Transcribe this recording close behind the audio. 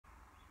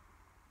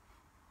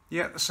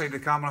Yeah, this side of the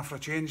camera for a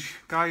change,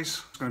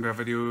 guys. It's going to be a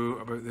video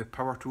about the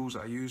power tools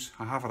that I use.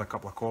 I have had a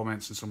couple of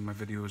comments in some of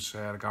my videos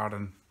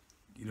regarding,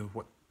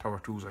 what power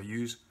tools I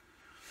use.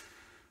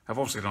 I've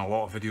obviously done a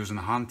lot of videos on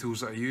the hand tools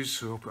that I use,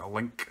 so I'll put a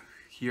link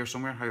here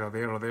somewhere, either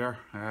there or there,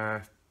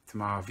 to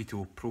my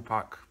Vito Pro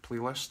Pack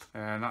playlist.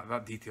 And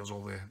that details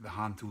all the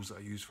hand tools that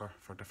I use for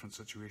different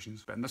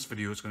situations. But in this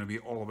video, it's going to be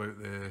all about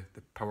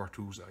the power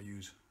tools that I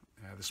use.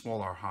 The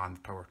smaller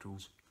hand power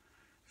tools,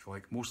 if you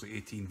like, mostly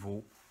 18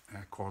 volt.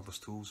 Cordless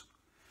tools,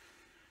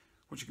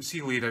 which you can see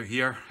laid out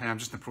here. I'm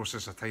just in the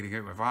process of tidying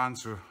out my van,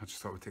 so I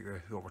just thought we'd take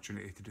the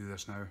opportunity to do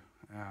this now.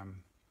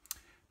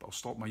 But I'll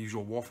stop my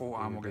usual waffle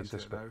and we'll get into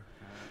it now.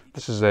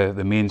 This is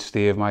the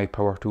mainstay of my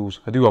power tools.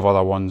 I do have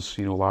other ones,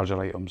 larger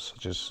items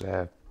such as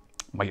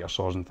miter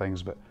saws and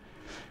things, but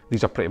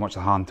these are pretty much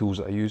the hand tools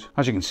that I use.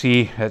 As you can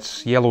see,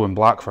 it's yellow and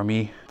black for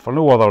me, for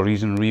no other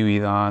reason really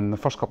than the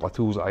first couple of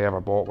tools that I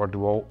ever bought were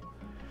Dewalt.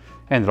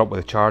 Ended up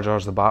with the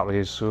chargers, the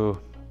batteries, so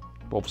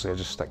obviously I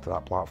just stick to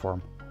that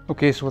platform.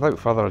 Okay, so without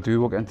further ado,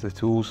 we'll get into the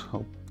tools.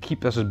 I'll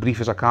keep this as brief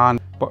as I can.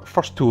 But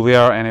first tool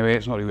there, anyway,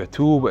 it's not really a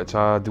tool, but it's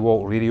a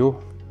Dewalt Radio,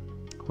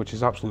 which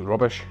is absolute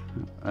rubbish.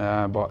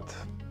 But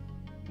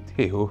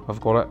hey ho,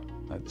 I've got it.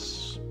 It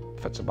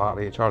fits a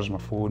battery, it charges my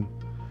phone.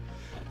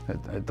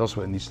 It does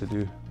what it needs to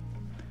do.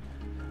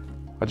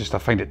 I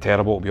find it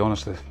terrible, to be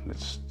honest.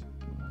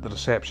 The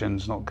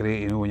reception's not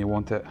great, when you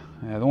want it.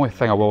 The only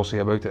thing I will say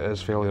about it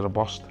is fairly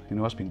robust.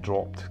 It's been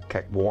dropped,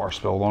 kicked, water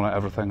spilled on it,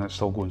 everything. It's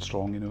still going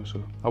strong,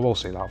 so I will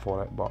say that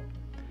for it. But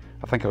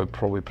I think I would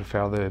probably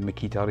prefer the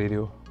Makita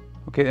radio.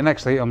 Okay, the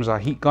next item is a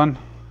heat gun.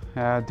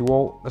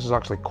 Dewalt. This is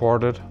actually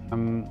corded.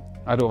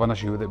 I don't have an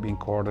issue with it being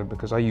corded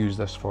because I use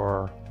this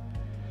for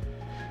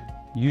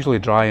usually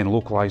dry and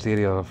localized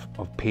area of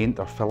paint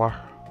or filler.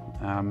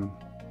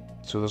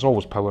 So there's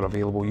always power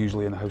available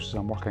usually in the houses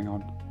I'm working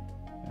on.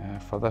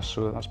 For this,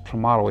 so that's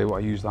primarily what I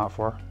use that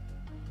for.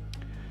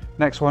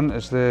 Next one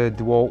is the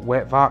Dewalt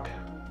Wet Vac.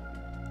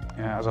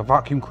 As a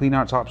vacuum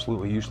cleaner, it's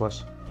absolutely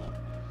useless.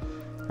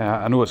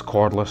 I know it's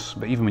cordless,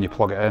 but even when you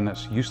plug it in,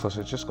 it's useless.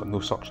 It's just got no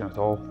suction at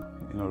all.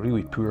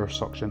 Really poor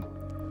suction.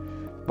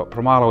 But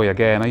primarily,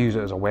 again, I use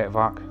it as a wet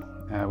vac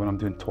when I'm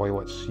doing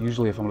toilets.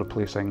 Usually, if I'm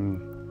replacing,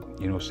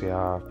 say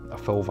a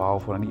fill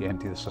valve when I need to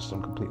empty the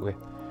system completely,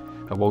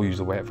 I will use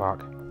the wet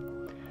vac.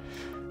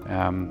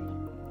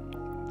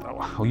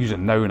 I'll use it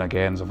now and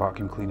again as a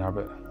vacuum cleaner,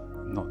 but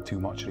not too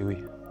much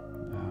really.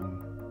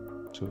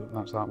 So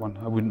that's that one.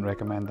 I wouldn't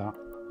recommend that.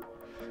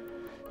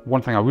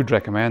 One thing I would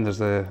recommend is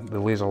the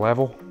laser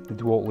level, the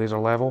Dewalt Laser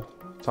level.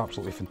 It's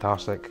absolutely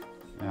fantastic.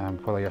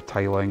 Whether you're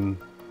tiling,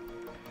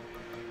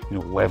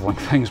 leveling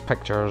things,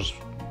 pictures.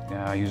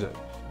 I use it.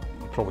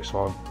 You probably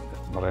saw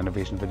my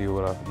renovation video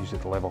where I used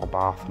it to level a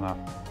bath and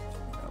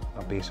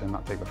a basin,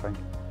 that type of thing.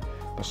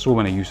 There's so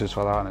many uses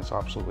for that, and it's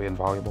absolutely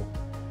invaluable.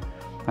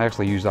 I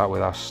actually use that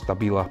with a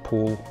Stabila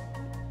pole,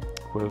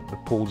 where the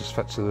pole just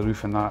fits to the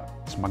roof and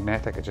it's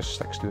magnetic, it just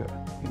sticks to it,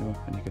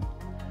 and you can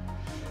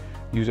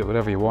use it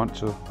wherever you want,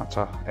 so that's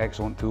an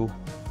excellent tool.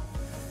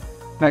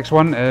 Next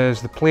one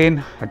is the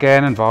Plane.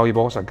 Again,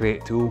 invaluable, it's a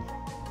great tool.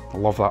 I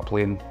love that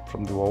plane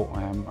from Dewalt.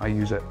 I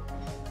use it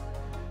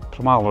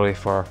primarily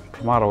for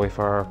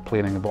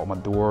planing the bottom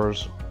of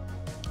doors,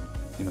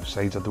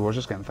 sides of doors,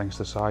 just getting things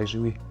to size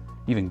really.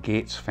 Even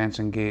gates,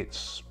 fencing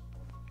gates,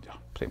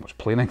 pretty much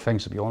planing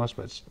things to be honest,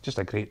 but it's just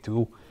a great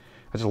tool.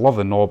 I just love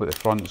the knob at the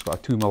front. It's got a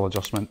 2mm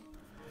adjustment.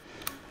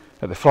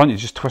 At the front you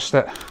just twist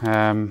it,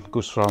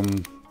 goes from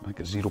I think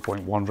it's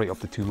 0.1 right up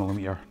to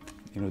 2mm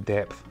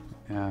depth.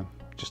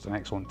 Just an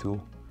excellent tool.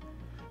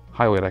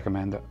 Highly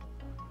recommend it.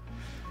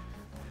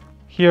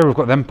 Here we've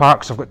got the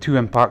impacts. I've got two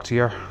impacts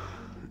here.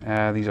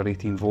 These are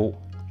 18 volt.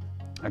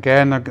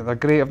 Again, they're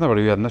great. I've never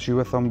really had an issue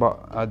with them,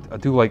 but I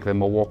do like the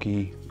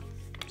Milwaukee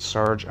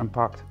Surge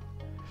impact.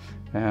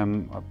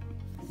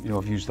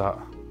 I've used that,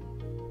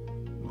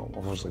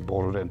 obviously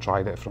borrowed it and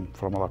tried it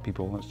from other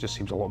people, and it just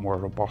seems a lot more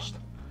robust.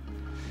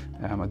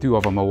 I do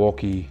have a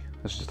Milwaukee,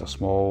 this is just a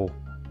small,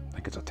 I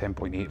think it's a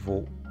 10.8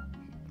 volt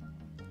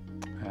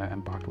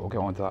impact, but we'll get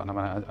on to that in a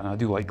minute, and I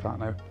do like that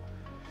now.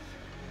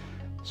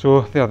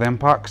 So there are the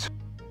impacts.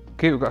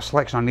 Okay, we've got a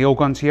selection of nail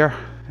guns here.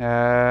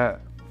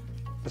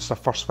 This is a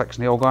first fix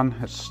nail gun.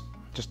 It's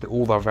just the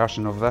older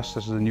version of this.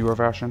 This is the newer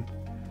version.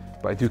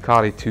 But I do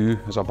carry two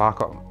as a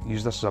backup.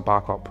 Use this as a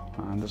backup,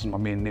 and this is my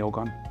main nail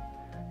gun.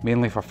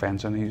 Mainly for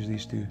fencing, I use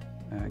these two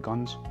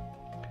guns.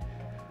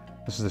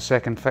 This is the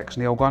second fix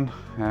nail gun,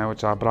 which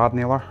is a brad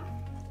nailer,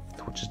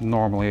 which is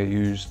normally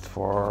used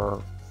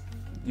for,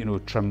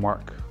 trim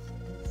work,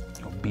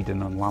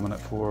 beading on laminate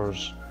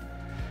floors,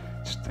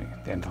 just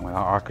anything like that,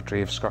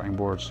 architrave, skirting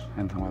boards,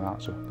 anything like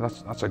that. So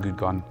that's a good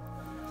gun.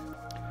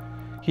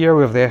 Here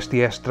we have the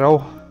SDS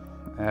drill.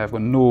 I've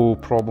got no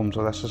problems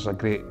with this. This is a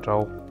great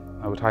drill.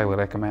 I would highly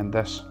recommend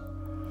this.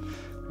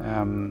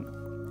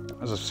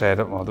 As I've said,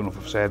 well, I don't know if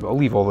I've said, but I'll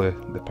leave all the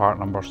part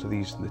numbers to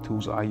the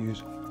tools that I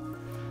use,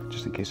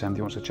 just in case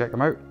anybody wants to check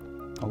them out.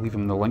 I'll leave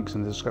them the links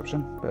in the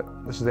description. But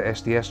this is the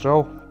SDS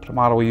drill,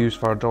 primarily used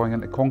for drilling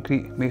into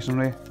concrete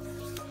masonry.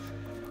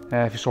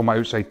 If you saw my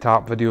outside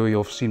tap video,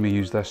 you'll have seen me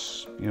use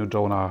this, you know,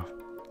 drilling a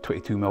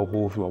 22mm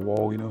hole through a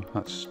wall, you know,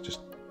 that's just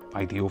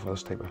ideal for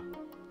this type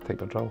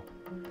of drill.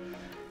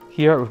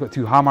 Here we've got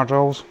two hammer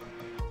drills.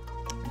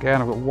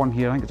 Again, I've got one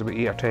here, I think it's about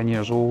 8 or 10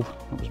 years old.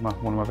 It was one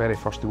of my very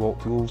first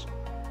Dewalt tools.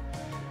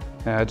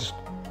 I just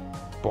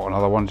bought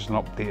another one, just an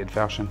updated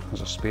version as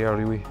a spare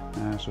really,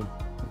 so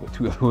I've got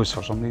two of those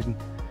for some reason.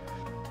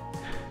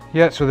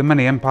 Yeah, so the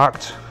mini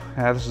impact,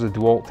 this is a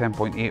DEWALT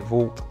 10.8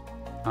 volt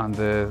and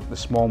the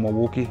small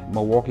Milwaukee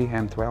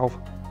M12.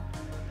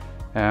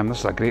 This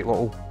is a great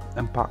little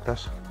impact,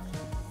 this.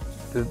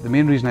 The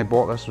main reason I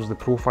bought this was the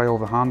profile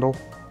of the handle,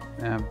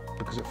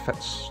 because it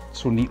fits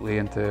so neatly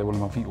into one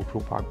of my Vito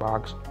Pro Pack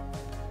bags.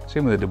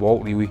 Same with the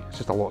DEWALT really, it's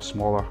just a lot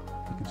smaller.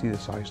 You can see the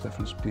size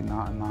difference between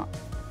that and that.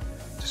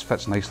 It just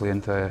fits nicely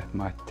into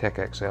my Tech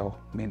XL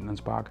maintenance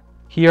bag.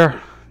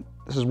 Here,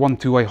 this is one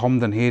tool I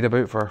hummed and hayed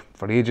about for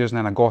ages, and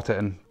then I got it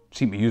and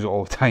seem to use it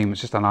all the time.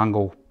 It's just an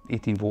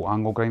 18-volt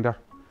angle grinder.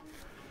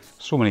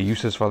 So many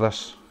uses for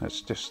this.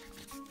 It's just,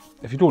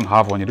 if you don't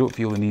have one, you don't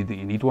feel the need that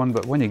you need one,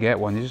 but when you get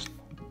one,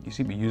 you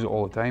seem to use it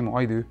all the time. Well,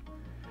 I do.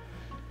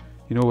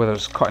 You know, whether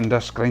it's cutting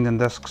discs, grinding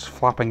discs,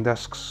 flapping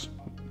discs,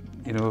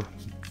 you know,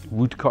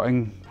 wood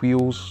cutting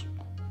wheels,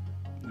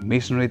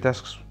 masonry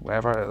discs,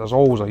 whatever, there's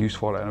always a use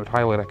for it, and I would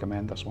highly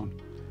recommend this one.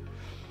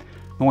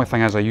 The only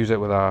thing is I use it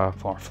with a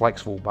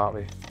flex volt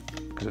battery,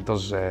 because it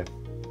does, you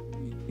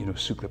know,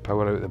 suck the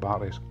power out of the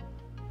batteries.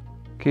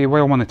 Okay,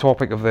 while I'm on the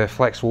topic of the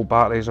flex volt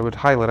batteries, I would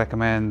highly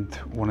recommend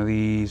one of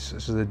these.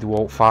 This is the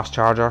DEWALT fast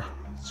charger.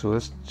 So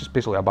this is just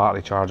basically a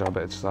battery charger,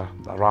 but it's a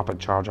rapid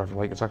charger if you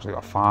like. It's actually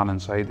got a fan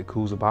inside that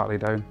cools the battery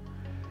down.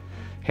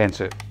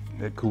 Hence it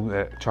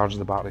charges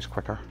the batteries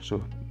quicker,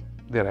 so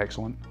they're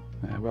excellent,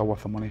 well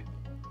worth the money.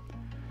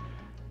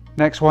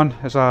 Next one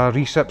is a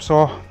recip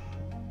saw.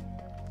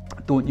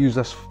 I don't use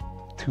this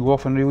too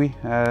often really,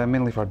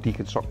 mainly for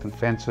deconstructing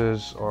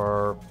fences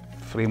or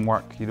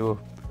framework, you know,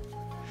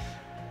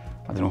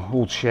 I don't know,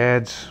 old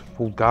sheds,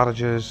 old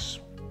garages,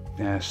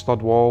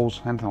 stud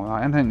walls, anything like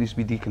that. Anything that needs to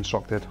be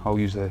deconstructed, I'll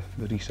use the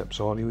recip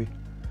saw really.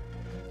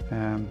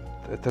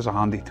 It is a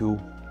handy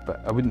tool,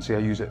 but I wouldn't say I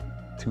use it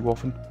too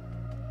often.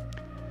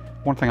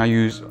 One thing I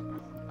use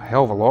a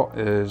hell of a lot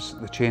is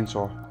the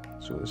chainsaw.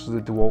 So this is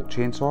the Dewalt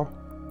Chainsaw.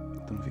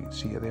 I don't know if you can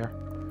see it there.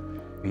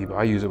 But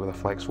I use it with a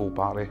flex volt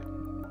battery.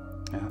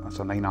 That's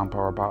a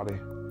 9Ah battery,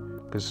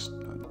 because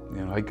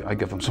you know I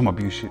give them some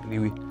abuse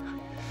really.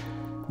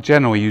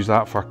 Generally use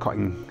that for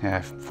cutting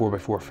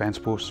 4x4 fence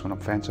posts when I'm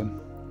fencing.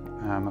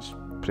 That's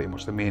pretty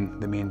much the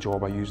main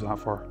job I use that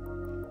for.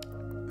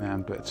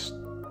 But it's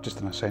just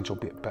an essential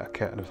bit of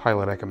kit, and I'd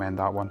highly recommend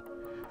that one.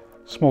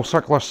 Small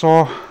circular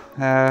saw,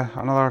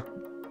 another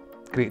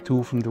great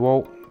tool from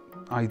Dewalt,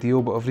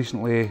 ideal, but I've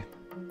recently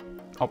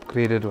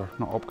upgraded, or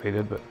not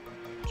upgraded, but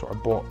sort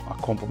of bought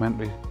a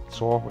complementary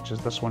saw, which is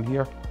this one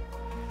here,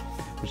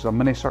 which is a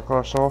mini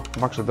circular saw.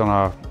 I've actually done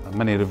a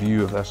mini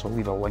review of this. I'll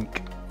leave a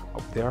link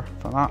up there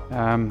for that.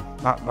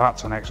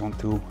 That's an excellent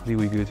tool,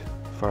 really good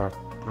for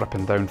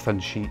ripping down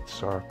thin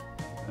sheets, or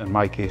in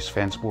my case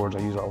fence boards. I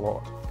use it a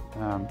lot.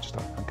 Just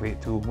a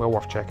great tool, well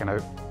worth checking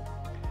out.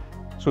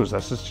 So is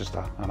this. It's just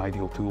an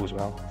ideal tool as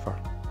well for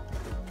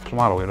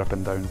primarily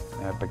ripping down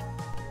big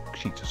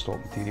sheets of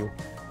stock material.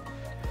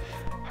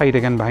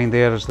 Hiding in behind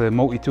there is the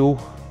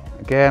multi-tool.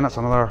 Again, that's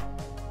another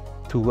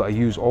tool that I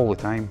use all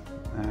the time.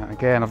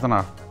 Again, I've done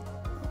a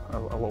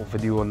little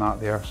video on that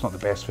there. It's not the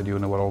best video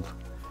in the world.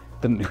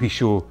 Didn't really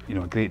show, you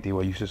know, a great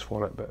deal of uses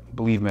for it, but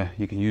believe me,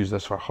 you can use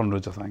this for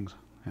hundreds of things.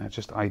 It's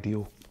just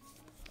ideal.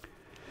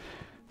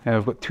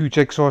 We've got two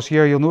jigsaws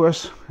here, you'll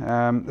notice.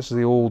 This is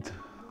the old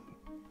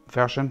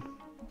version.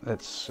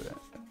 This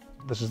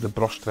is the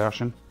brushed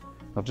version.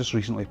 I've just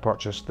recently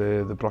purchased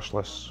the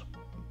brushless,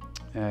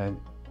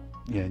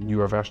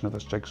 newer version of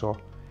this jigsaw.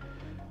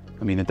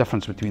 I mean, the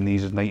difference between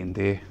these is night and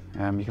day.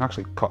 You can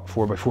actually cut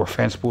 4x4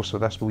 fence posts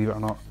with this, believe it or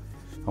not.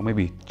 I'll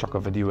maybe chuck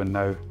a video in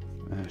now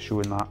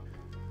showing that.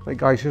 Right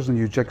guys, here's the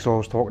new jigsaw I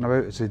was talking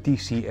about. It's a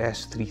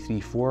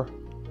DCS334.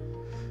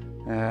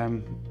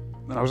 And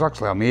I was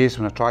actually amazed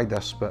when I tried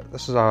this, but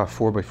this is a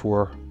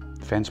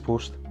 4x4 fence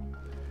post.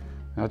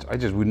 I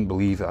just wouldn't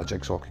believe that a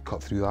jigsaw could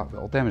cut through that, but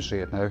I'll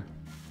demonstrate it now.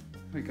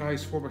 Right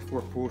guys,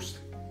 4x4 post.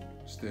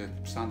 It's the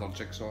standard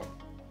jigsaw.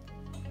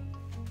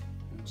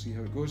 We'll see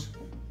how it goes.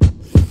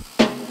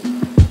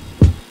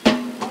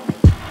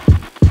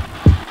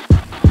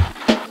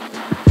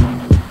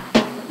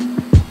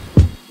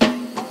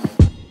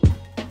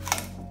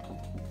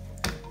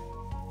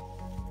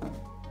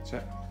 That's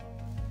it.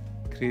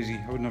 Crazy.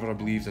 I would never have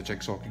believed a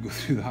jigsaw could go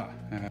through that.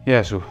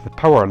 Yeah, so the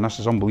power on this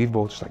is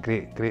unbelievable. Just a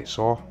great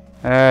saw.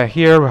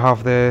 Here we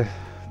have the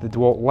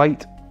Dewalt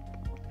light.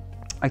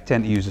 I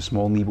tend to use the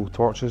small Nebo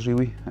torches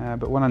really,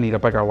 but when I need a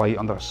bigger light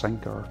under a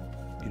sink or,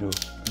 you know,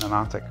 in an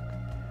attic,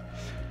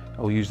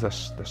 I'll use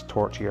this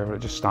torch here. It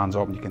just stands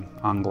up and you can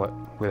angle it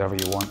wherever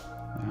you want.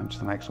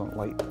 Just an excellent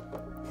light.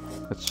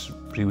 It's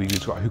really good.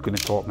 It's got a hook in the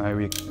top now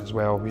as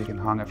well, where you can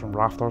hang it from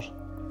rafters.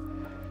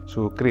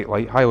 So great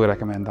light, highly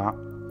recommend that.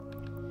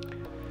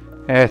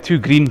 Two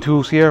green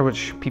tools here,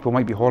 which people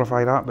might be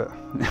horrified at, but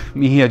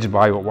me, I just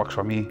buy what works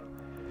for me.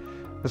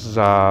 This is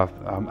a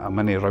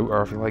mini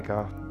router, if you like,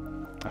 a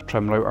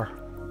trim router.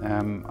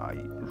 I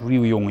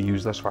really only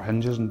use this for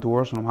hinges and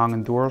doors when I'm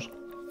hanging doors.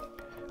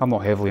 I'm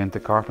not heavily into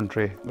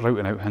carpentry,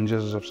 routing out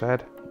hinges, as I've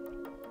said.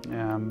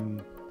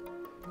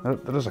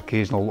 There is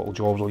occasional little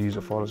jobs I'll use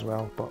it for as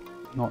well, but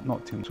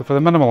not too much. So for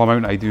the minimal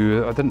amount I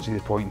do, I didn't see the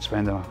point in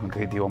spending a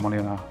great deal of money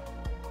on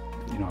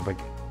a big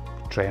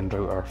trend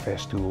router,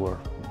 Festool or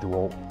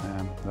DeWalt.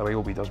 The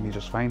Ryobi does me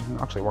just fine.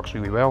 It actually works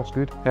really well, it's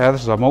good.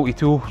 This is a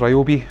multi-tool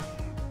Ryobi.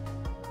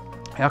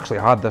 I actually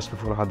had this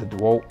before I had the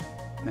DeWalt,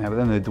 but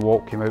then the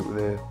DeWalt came out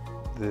with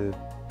the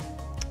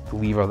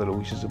lever that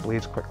releases the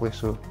blades quickly,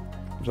 so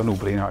it was a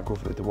no-brainer to go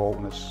for the DeWalt,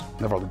 and it's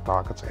never looked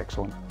back, it's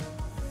excellent.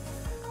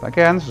 But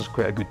again, this is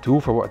quite a good tool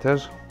for what it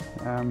is.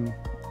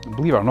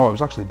 Believe it or not, it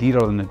was actually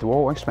dearer than the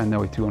DeWalt. I spent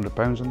nearly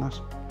 £200 on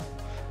this.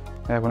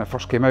 When it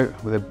first came out,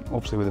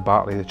 obviously with the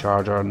battery, the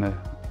charger and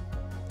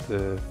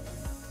the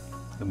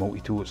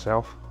multi-tool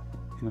itself,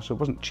 so it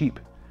wasn't cheap.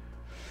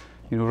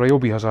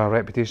 Ryobi has a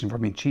reputation for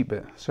being cheap,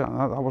 but certainly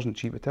that wasn't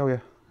cheap, I tell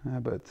you.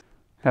 But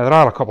there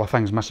are a couple of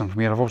things missing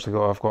from here.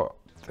 I've got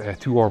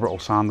 2 orbital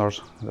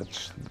sanders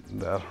that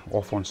are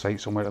off on site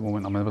somewhere at the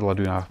moment. I'm in the middle of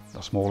doing a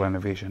small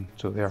renovation,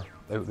 so they're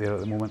out there at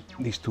the moment.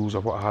 These tools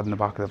are what I had in the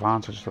back of the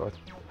van, so I just thought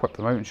I'd whip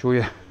them out and show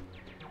you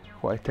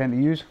what I tend to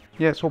use.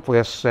 Yes, hopefully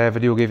this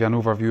video gave you an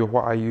overview of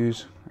what I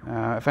use.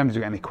 If anybody's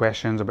got any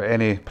questions about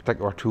any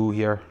particular tool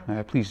here,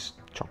 please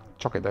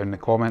chuck it down in the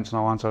comments and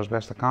I'll answer as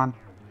best I can.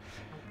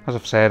 As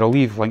I've said, I'll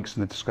leave links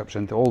in the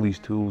description to all these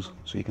tools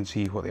so you can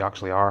see what they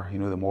actually are,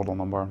 the model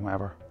number and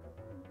whatever.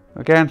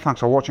 Again,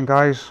 thanks for watching,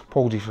 guys.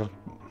 Apologies for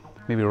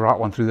maybe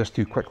rattling through this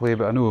too quickly,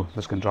 but I know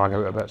this can drag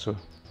out a bit, so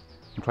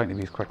I'm trying to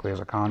be as quickly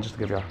as I can just to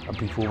give you a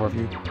brief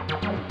overview.